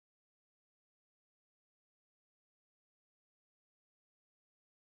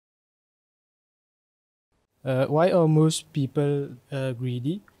Why are most people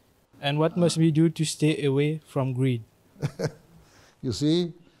greedy? And what must we do to stay away from greed? You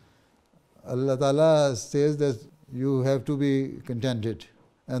see, Allah Ta'ala says that you have to be contented.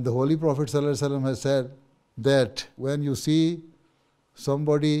 And the Holy Prophet ﷺ has said that when you see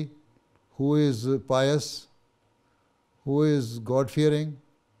somebody who is pious, who is God-fearing,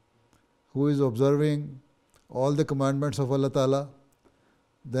 who is observing all the commandments of Allah Ta'ala,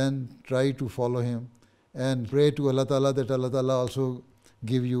 then try to follow him and pray to Allah Ta'ala that Allah Ta'ala also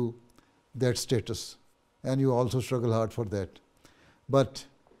give you that status. And you also struggle hard for that. But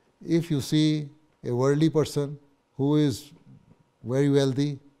if you see a worldly person who is very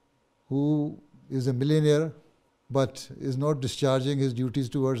wealthy, who is a millionaire, but is not discharging his duties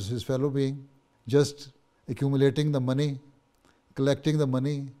towards his fellow being, just accumulating the money, collecting the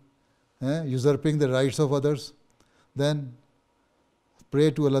money, usurping the rights of others, then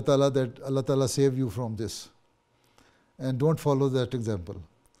pray to Allah Ta'ala that Allah Ta'ala save you from this. And don't follow that example.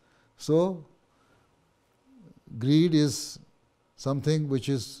 So, greed is something which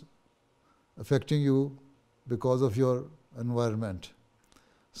is affecting you because of your environment.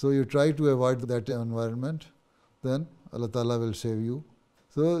 So you try to avoid that environment, then Allah Ta'ala will save you.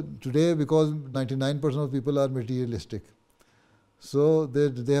 So today, because 99% of people are materialistic, so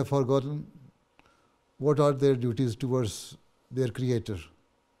they have forgotten what are their duties towards their Creator.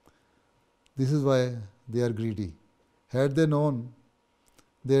 This is why they are greedy. Had they known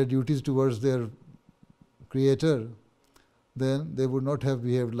their duties towards their Creator, then they would not have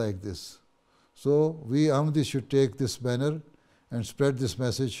behaved like this. So we Ahmadis should take this banner and spread this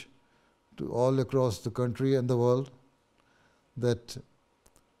message to all across the country and the world that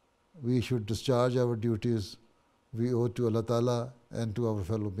we should discharge our duties we owe to Allah Ta'ala and to our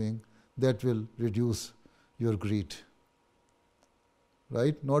fellow being. That will reduce your greed.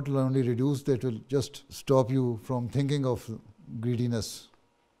 Right? Not only reduce, that will just stop you from thinking of greediness.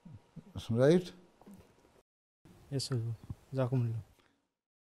 Right? Yes, sir. Jazakumullah.